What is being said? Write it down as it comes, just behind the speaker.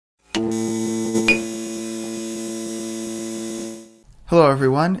Hello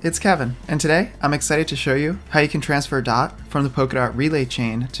everyone, it's Kevin, and today I'm excited to show you how you can transfer dot from the Polkadot relay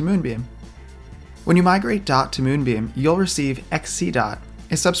chain to Moonbeam. When you migrate dot to Moonbeam, you'll receive XC.dot,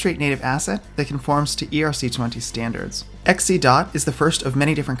 a substrate native asset that conforms to ERC20 standards. XC.dot is the first of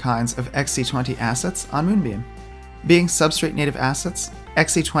many different kinds of XC20 assets on Moonbeam. Being substrate native assets,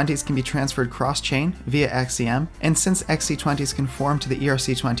 XC20s can be transferred cross-chain via XCM, and since XC20s conform to the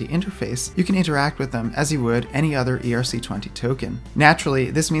ERC20 interface, you can interact with them as you would any other ERC20 token.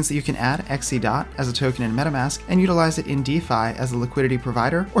 Naturally, this means that you can add XC.dot as a token in MetaMask and utilize it in DeFi as a liquidity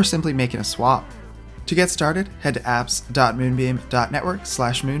provider, or simply make it a swap. To get started, head to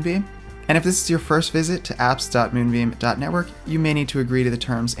apps.moonbeam.network/moonbeam. And if this is your first visit to apps.moonbeam.network, you may need to agree to the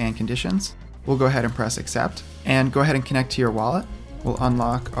terms and conditions. We'll go ahead and press accept, and go ahead and connect to your wallet. We'll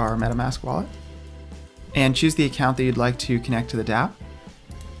unlock our MetaMask wallet, and choose the account that you'd like to connect to the dApp.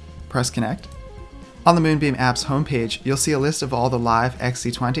 Press connect. On the Moonbeam app's homepage, you'll see a list of all the live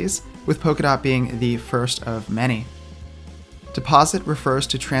XC20s, with Polkadot being the first of many. Deposit refers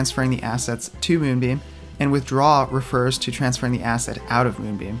to transferring the assets to Moonbeam, and withdraw refers to transferring the asset out of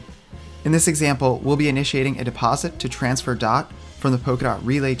Moonbeam. In this example, we'll be initiating a deposit to transfer dot from the Polkadot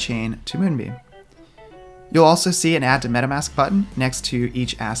relay chain to Moonbeam. You'll also see an Add to MetaMask button next to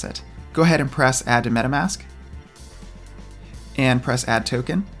each asset. Go ahead and press Add to MetaMask, and press Add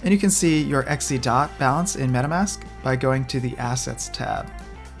Token, and you can see your XC.dot balance in MetaMask by going to the Assets tab.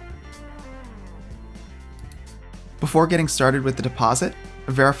 Before getting started with the deposit,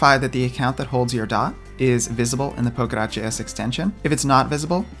 verify that the account that holds your dot is visible in the Polkadot.js extension. If it's not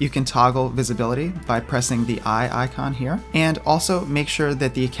visible, you can toggle visibility by pressing the eye icon here, and also make sure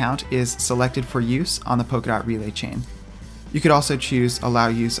that the account is selected for use on the Polkadot relay chain. You could also choose allow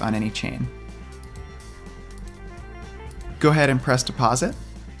use on any chain. Go ahead and press deposit,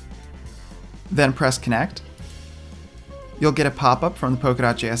 then press connect. You'll get a pop-up from the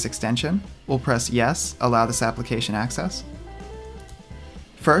Polkadot.js extension. We'll press yes, allow this application access.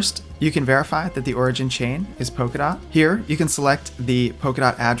 First, you can verify that the origin chain is Polkadot. Here, you can select the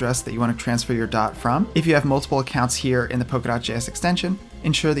Polkadot address that you want to transfer your dot from. If you have multiple accounts here in the Polkadot.js extension,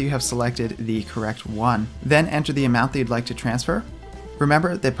 ensure that you have selected the correct one. Then enter the amount that you'd like to transfer.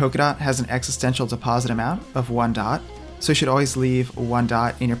 Remember that Polkadot has an existential deposit amount of 1 dot, so you should always leave 1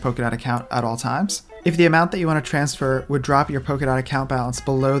 dot in your Polkadot account at all times. If the amount that you want to transfer would drop your Polkadot account balance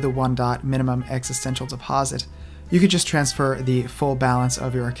below the 1 dot minimum existential deposit, you could just transfer the full balance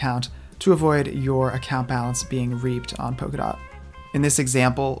of your account to avoid your account balance being reaped on Polkadot. In this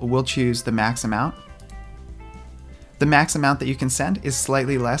example, we'll choose the max amount. The max amount that you can send is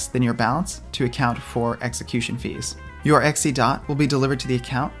slightly less than your balance to account for execution fees. Your XC.dot will be delivered to the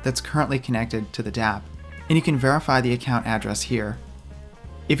account that's currently connected to the dApp, and you can verify the account address here.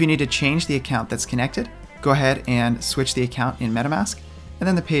 If you need to change the account that's connected, go ahead and switch the account in MetaMask, and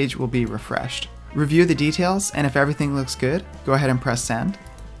then the page will be refreshed. Review the details, and if everything looks good, go ahead and press send.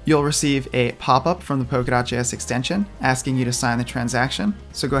 You'll receive a pop-up from the Polkadot.js extension asking you to sign the transaction,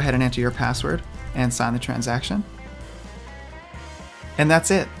 so go ahead and enter your password and sign the transaction. And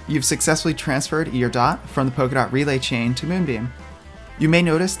that's it. You've successfully transferred your dot from the Polkadot relay chain to Moonbeam. You may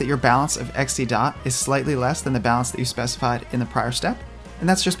notice that your balance of XC.dot is slightly less than the balance that you specified in the prior step, and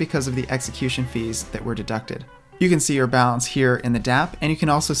that's just because of the execution fees that were deducted. You can see your balance here in the dApp, and you can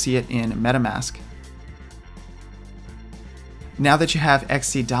also see it in MetaMask. Now that you have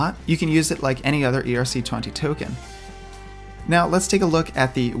XC.dot, you can use it like any other ERC20 token. Now let's take a look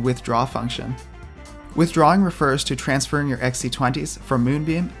at the withdraw function. Withdrawing refers to transferring your XC20s from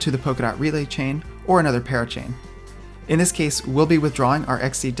Moonbeam to the Polkadot relay chain or another parachain. In this case, we'll be withdrawing our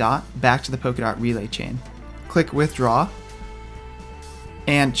XC.dot back to the Polkadot relay chain. Click Withdraw,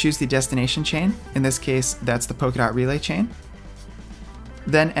 and choose the destination chain. In this case, that's the Polkadot relay chain.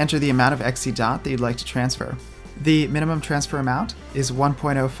 Then enter the amount of XC.dot that you'd like to transfer. The minimum transfer amount is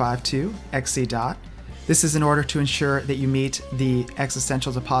 1.052 XC.dot. This is in order to ensure that you meet the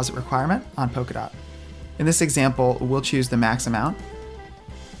existential deposit requirement on Polkadot. In this example, we'll choose the max amount.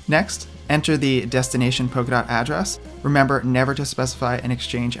 Next, enter the destination Polkadot address. Remember never to specify an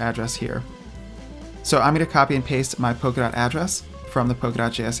exchange address here. So I'm going to copy and paste my Polkadot address from the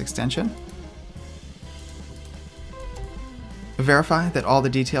Polkadot.js extension. Verify that all the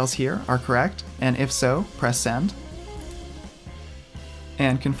details here are correct, and if so, press send.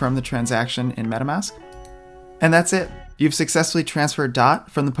 And confirm the transaction in MetaMask. And that's it. You've successfully transferred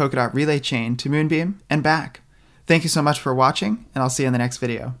dot from the Polkadot relay chain to Moonbeam and back. Thank you so much for watching, and I'll see you in the next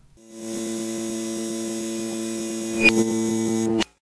video.